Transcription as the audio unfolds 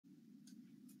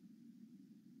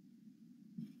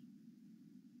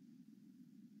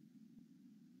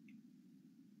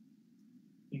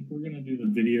we're gonna do the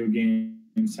video game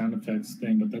sound effects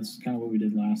thing, but that's kind of what we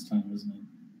did last time, wasn't it?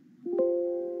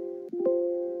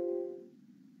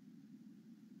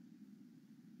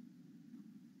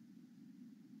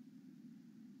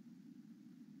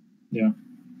 Yeah.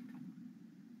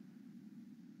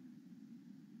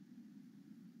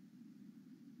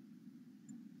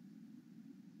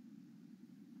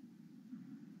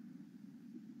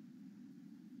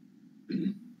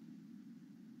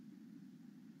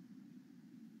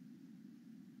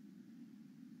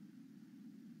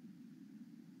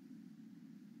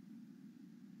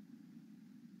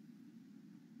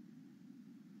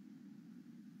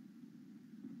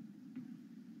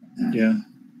 Yeah.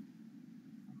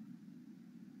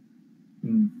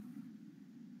 Hmm.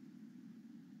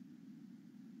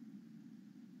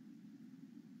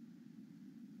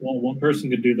 Well, one person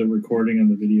could do the recording of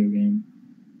the video game.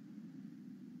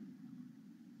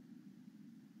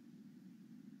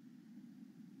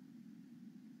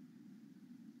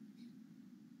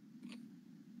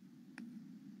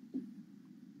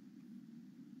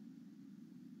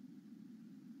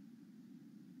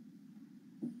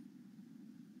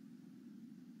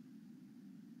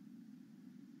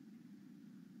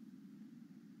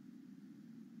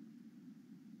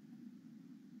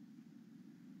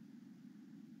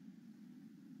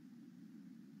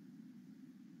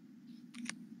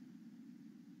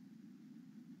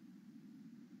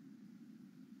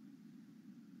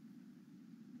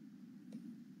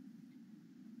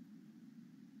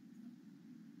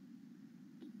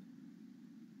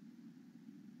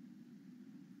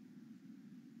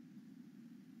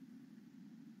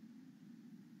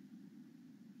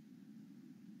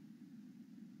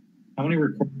 How many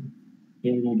recordings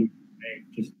total do we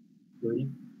make? Just 3?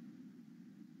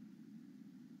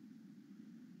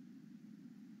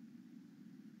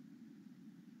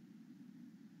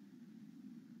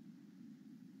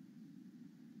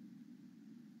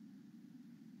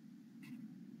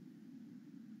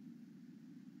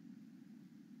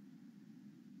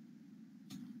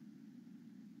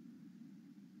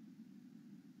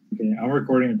 Okay, I'm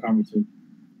recording a conversation.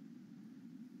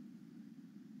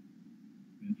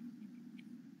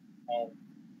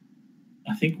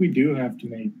 I think we do have to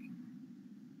make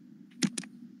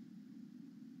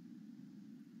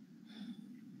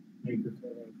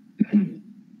recording.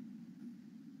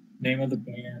 Name of the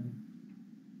band,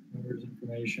 members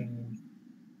information.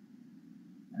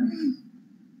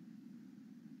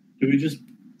 Do we just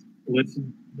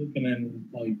listen and then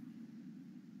like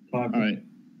talk? All right.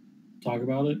 Talk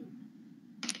about it.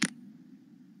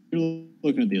 You're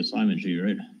looking at the assignment sheet,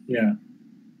 right? Yeah.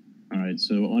 All right.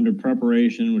 So under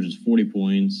preparation, which is 40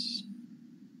 points,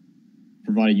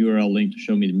 provide a URL link to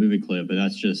show me the movie clip, but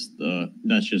that's just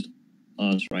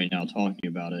us right now talking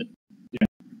about it. Yeah.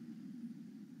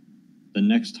 The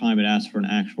next time it asks for an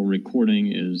actual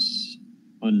recording is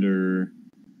under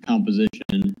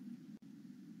composition.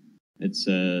 It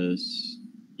says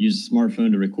use a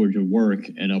smartphone to record your work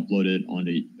and upload it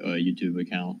onto a YouTube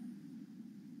account.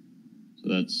 So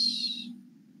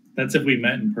that's if we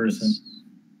met in person.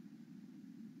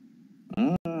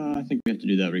 I think we have to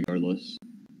do that regardless.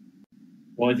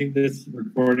 Well, I think this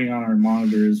recording on our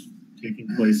monitor is taking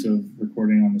place of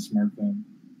recording on the smartphone.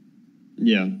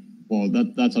 Yeah, well,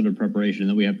 that's under preparation.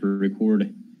 Then we have to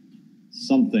record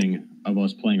something of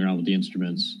us playing around with the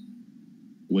instruments,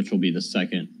 which will be the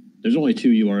second. There's only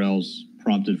 2 URLs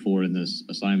prompted for in this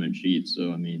assignment sheet,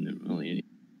 so I mean, only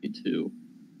need 2.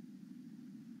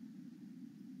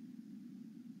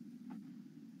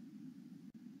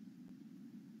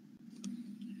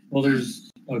 Well, there's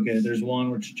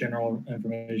one which is general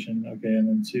information, okay, and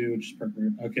then 2 which is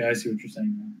preparation. Okay, I see what you're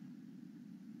saying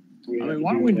now. I mean,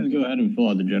 why don't we just go ahead and fill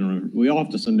out the general? We all have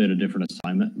to submit a different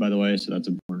assignment, by the way, so that's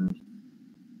important.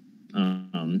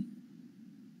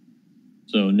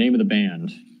 So name of the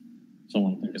band.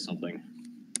 Someone think of something.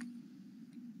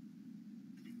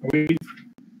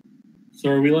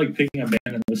 Are we like picking a band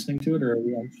and listening to it, or are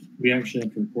we actually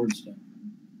have to record stuff?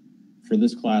 For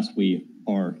this class, we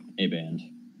are a band.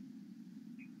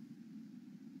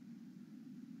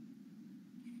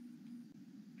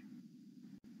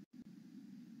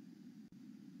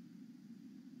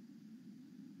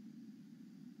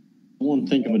 Someone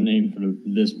think of a name for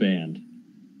this band.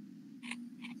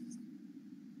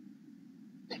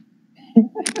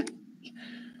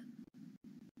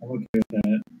 I'm okay with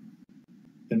that.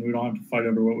 Then we don't have to fight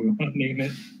over what we want to name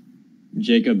it.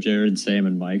 Jacob, Jared, Sam,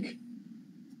 and Mike.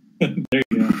 There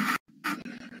you go.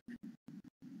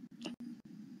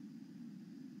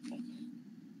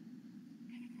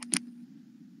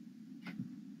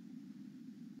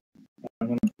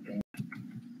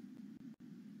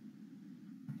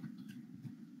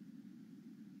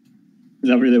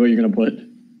 that really what you're gonna put?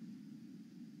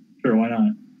 Sure, why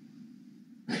not?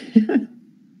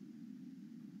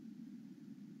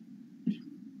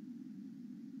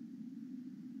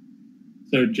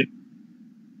 So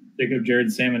Jacob,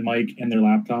 Jared, Sam, and Mike and their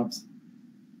laptops.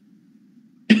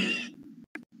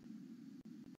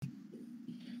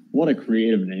 What a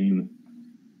creative name.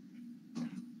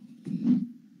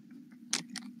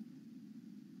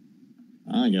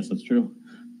 I guess that's true.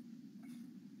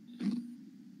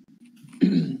 All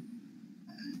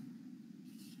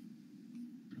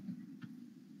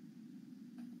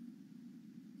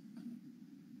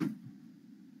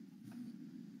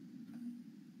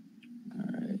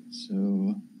right,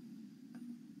 so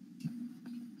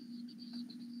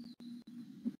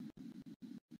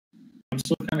I'm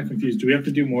still kind of confused. Do we have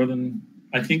to do more than?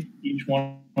 I think each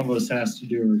one of us has to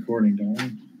do a recording, don't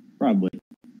we? probably.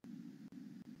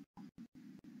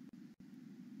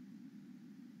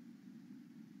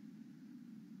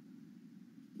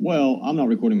 Well, I'm not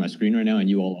recording my screen right now, and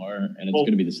you all are, and it's going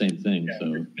to be the same thing. Yeah, so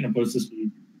I'm gonna post this to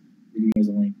you. Give you guys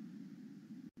a link.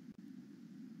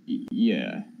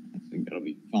 Yeah, I think that'll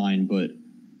be fine. But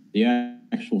the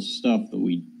actual stuff that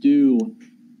we do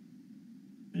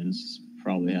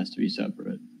probably has to be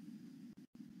separate.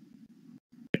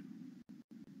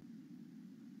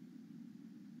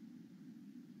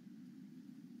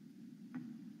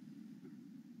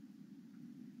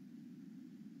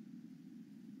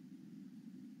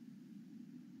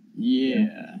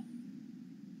 Yeah.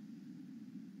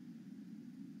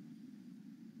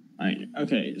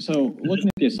 Okay, so looking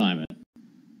at the assignment,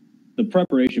 the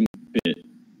preparation bit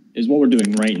is what we're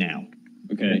doing right now,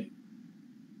 okay?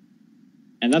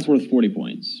 And that's worth 40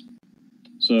 points.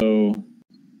 So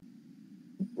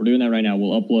we're doing that right now.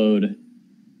 We'll upload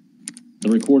the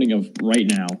recording of right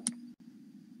now,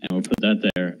 and we'll put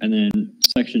that there. And then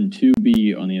section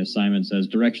 2B on the assignment says,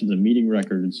 directions of meeting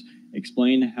records.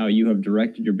 Explain how you have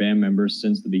directed your band members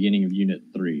since the beginning of Unit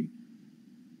 3.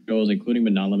 Goals including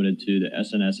but not limited to the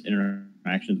SNS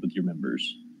interactions with your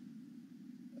members.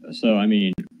 So, I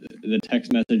mean, the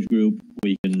text message group,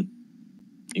 we can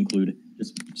include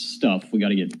just stuff. We got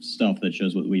to get stuff that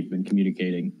shows what we've been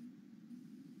communicating.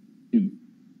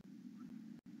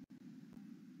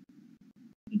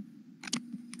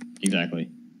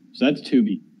 Exactly. So that's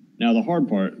 2B. Now, the hard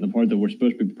part, the part that we're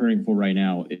supposed to be preparing for right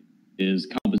now, is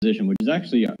composition, which is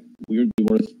actually weirdly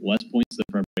worth less points than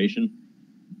preparation,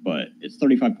 but it's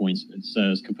 35 points. It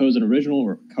says, compose an original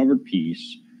or covered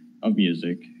piece of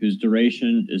music whose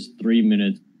duration is 3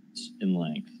 minutes in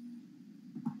length.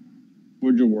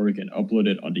 Record your work and upload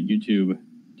it onto YouTube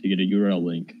to get a URL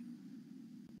link.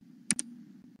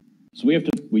 So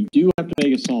we do have to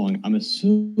make a song. I'm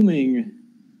assuming,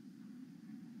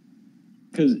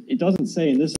 because it doesn't say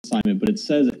in this assignment, but it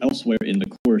says elsewhere in the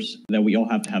course that we all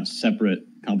have to have separate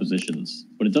compositions.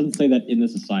 But it doesn't say that in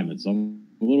this assignment, so I'm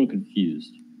a little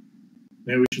confused.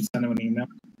 Maybe we should send them an email.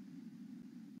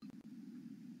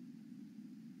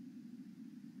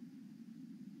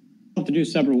 Have to do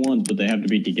separate ones, but they have to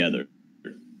be together.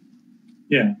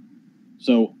 Yeah.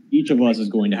 So each of us is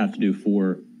going to have to do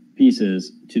 4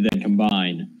 pieces to then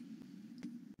combine.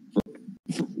 So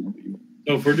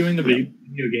if we're doing the video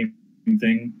game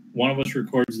thing, one of us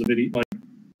records the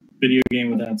video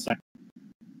game without sound.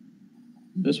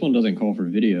 This one doesn't call for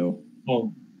video.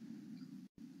 Well,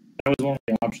 that was one of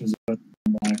the options on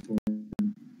Blackboard.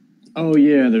 Oh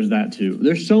yeah, there's that too.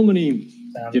 There's so many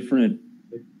different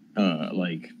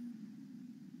like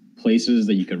places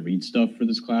that you can read stuff for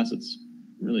this class. It's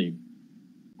really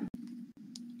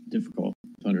difficult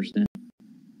to understand.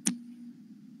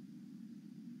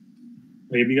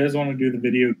 Like if you guys want to do the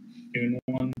video tune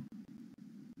one,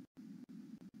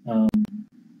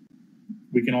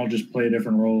 we can all just play a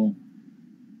different role.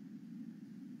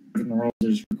 Different roles.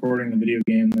 There's recording the video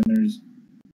game, then there's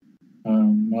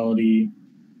melody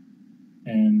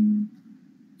and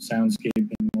soundscape,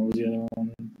 and what was the other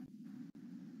one?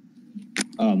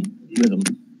 Rhythm.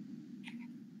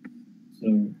 So,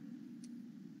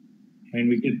 I mean,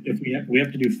 we could, if we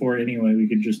have to do 4 anyway, we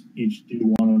could just each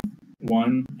do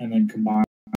one and then combine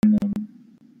them.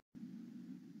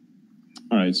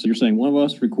 All right, so you're saying one of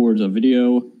us records a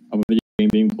video of a video game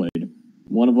being played.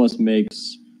 One of us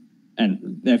makes, and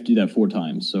they have to do that 4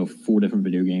 times, so 4 different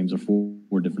video games or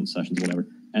 4 different sessions, whatever.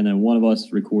 And then one of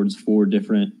us records 4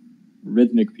 different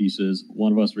rhythmic pieces.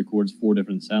 One of us records 4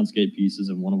 different soundscape pieces,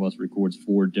 and one of us records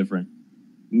 4 different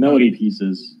melody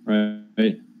pieces,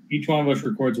 right? Each one of us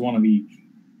records one of each,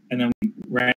 and then we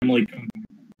randomly combine.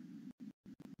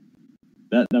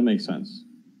 That makes sense.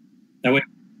 That way,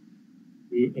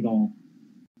 we do it all.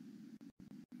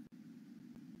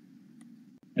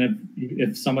 And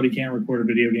if somebody can't record a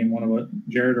video game, one of us,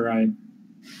 Jared or I,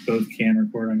 both can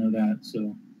record. I know that.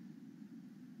 So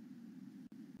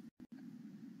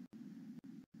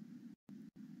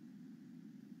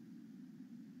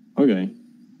Okay.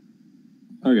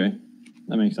 Okay.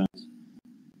 That makes sense.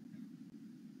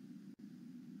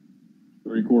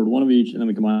 We record one of each and then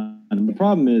we combine them. The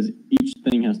problem is each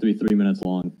thing has to be 3 minutes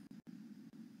long.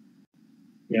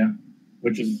 yeah,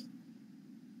 which is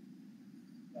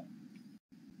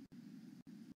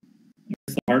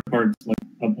the hard part. Is like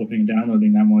uploading and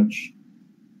downloading that much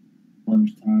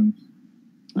times.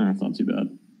 That's not too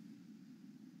bad.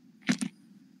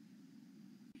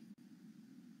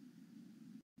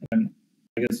 And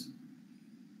I guess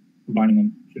combining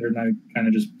them. Jared and I kind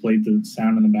of just played the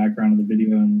sound in the background of the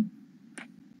video and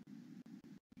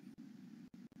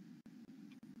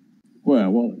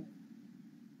Well,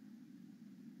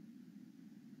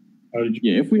 how did you?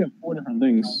 yeah, if we have 4 different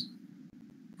things,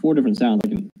 4 different sounds,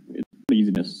 it's pretty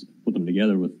easy to put them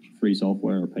together with free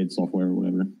software or paid software or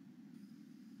whatever. Did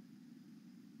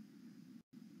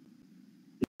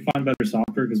you find better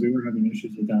software? Because we were having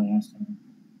issues with that last time.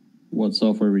 What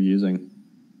software are we using?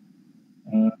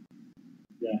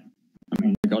 Yeah. I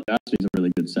mean, like Audacity is a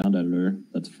really good sound editor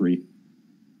that's free.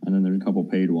 And then there's a couple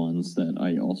paid ones that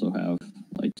I also have,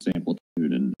 like Samplitude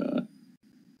and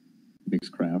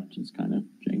Mixcraft. It's kind of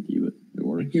janky, but it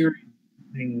works. We were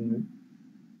using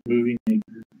Movie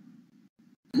Maker.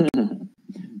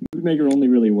 Movie Maker only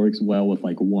really works well with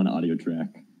like one audio track.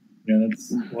 Yeah,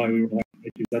 that's why we were having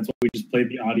issues. That's why we just played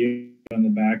the audio in the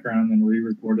background and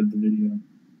re-recorded the video.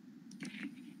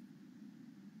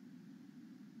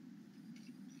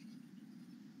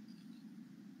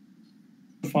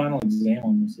 Final exam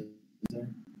on this is there?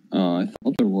 I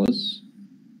thought there was.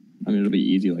 I mean, it'll be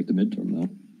easy like the midterm, though.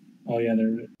 Oh yeah, they're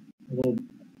a little.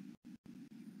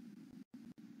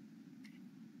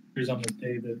 Here's on the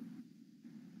day that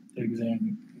the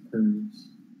exam occurs,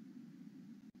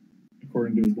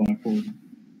 according to his blackboard.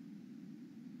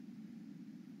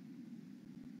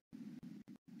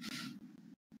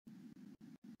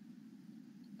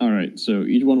 All right, so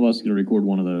each one of us is going to record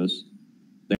one of those.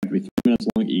 They have to be 3 minutes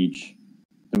long each.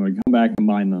 Then we come back,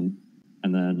 combine them,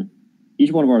 and then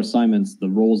each one of our assignments, the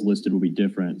roles listed will be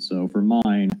different. So for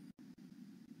mine,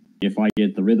 if I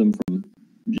get the rhythm from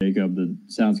Jacob, the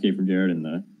soundscape from Jared, and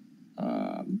the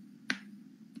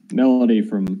melody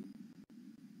from,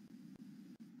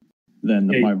 then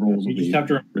my roles will be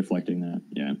reflecting that.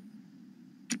 Yeah,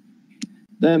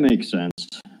 that makes sense.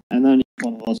 And then each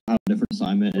one of us will have a different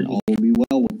assignment, and all will be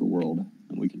well with the world,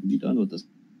 and we can be done with this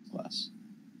class.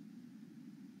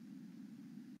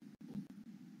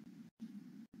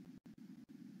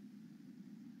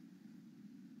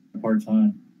 Part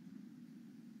time.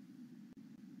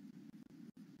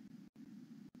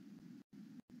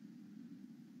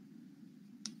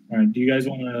 All right. Do you guys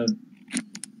want to,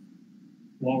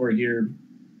 while we're here,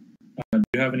 do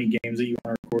you have any games that you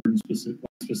want to record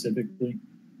specifically?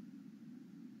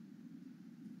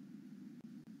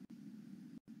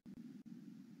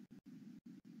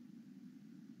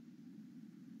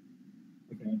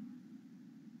 Okay.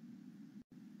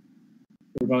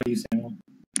 What about you, Samuel?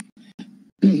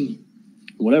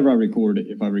 Whatever I record,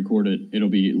 if I record it, it'll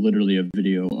be literally a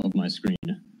video of my screen.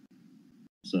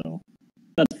 So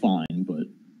that's fine, but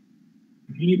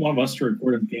if you need one of us to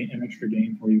record an extra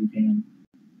game for you, we can.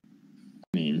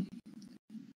 I mean,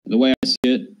 the way I see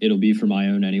it, it'll be for my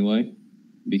own anyway,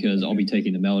 because I'll be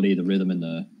taking the melody, the rhythm, and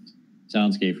the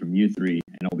soundscape from you three,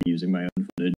 and I'll be using my own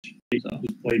footage. So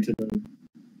just play to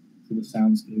the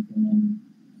soundscape, and then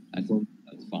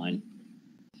that's fine.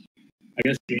 I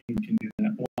guess Jing can do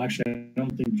that. Well, actually, I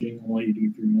don't think Jing will let you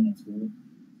do 3 minutes, will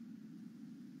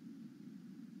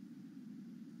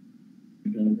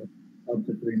it? Up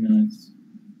to 3 minutes.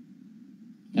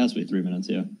 It has to be 3 minutes,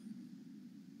 yeah.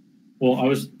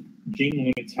 Well,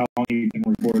 Jing limits how long you can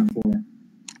record for.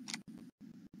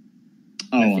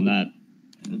 Oh, on that.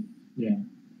 Yeah.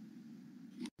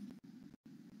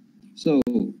 So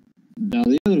now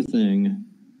the other thing,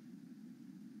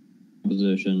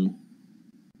 position.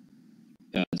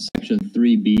 Section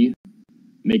 3B,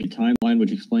 make a timeline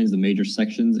which explains the major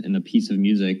sections in a piece of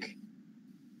music.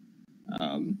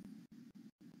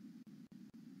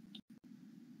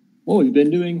 What we've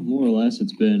been doing, more or less,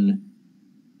 it's been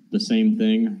the same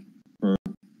thing for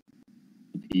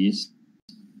the piece.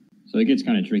 So it gets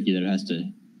kind of tricky that it has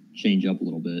to change up a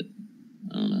little bit.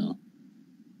 I don't know.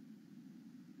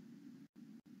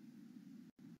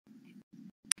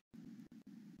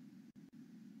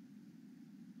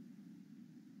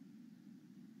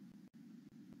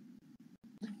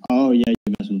 Oh, yeah, you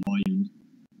mess with volumes.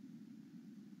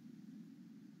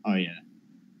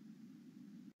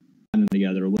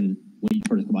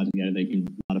 they can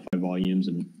modify volumes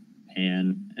and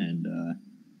pan and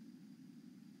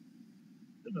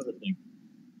another thing.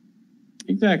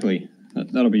 Exactly.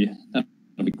 That'll be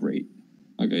great.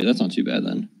 Okay, that's not too bad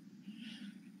then.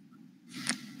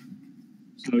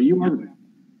 So you are.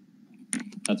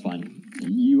 That's fine.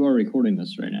 You are recording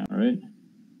this right now, right?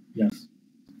 Yes.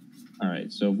 All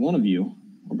right. So if one of you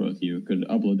or both of you could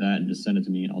upload that and just send it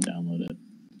to me, and I'll download it.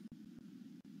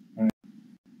 All right.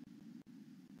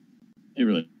 It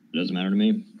really doesn't matter to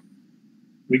me.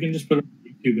 We can just put it on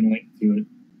YouTube and link to it.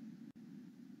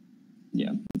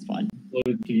 Yeah, it's fine.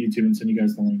 Upload it to YouTube and send you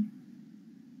guys the link.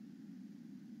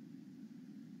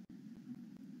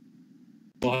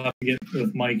 We'll have to get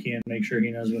with Mikey and make sure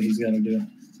he knows what he's got to do.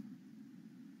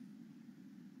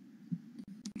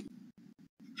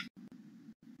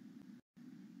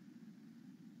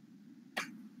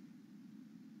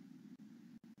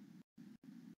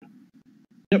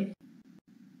 Yep.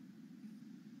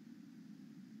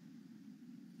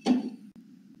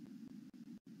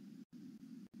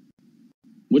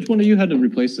 Which one of you had to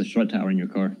replace the strut tower in your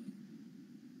car?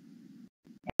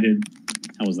 I did.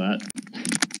 How was that?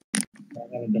 I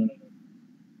haven't done it.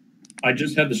 I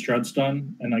just had the struts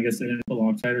done, and I guess they didn't put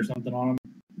Loctite or something on them.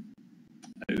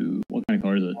 Oh, what kind of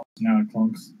car is it? Now it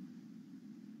clunks.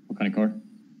 What kind of car?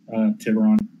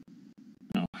 Tiburon.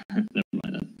 No, never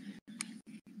mind that.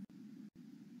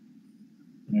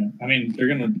 Yeah, I mean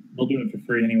they'll do it for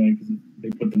free anyway because they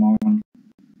put them on.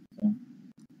 So.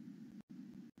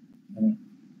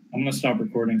 I'm gonna stop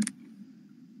recording.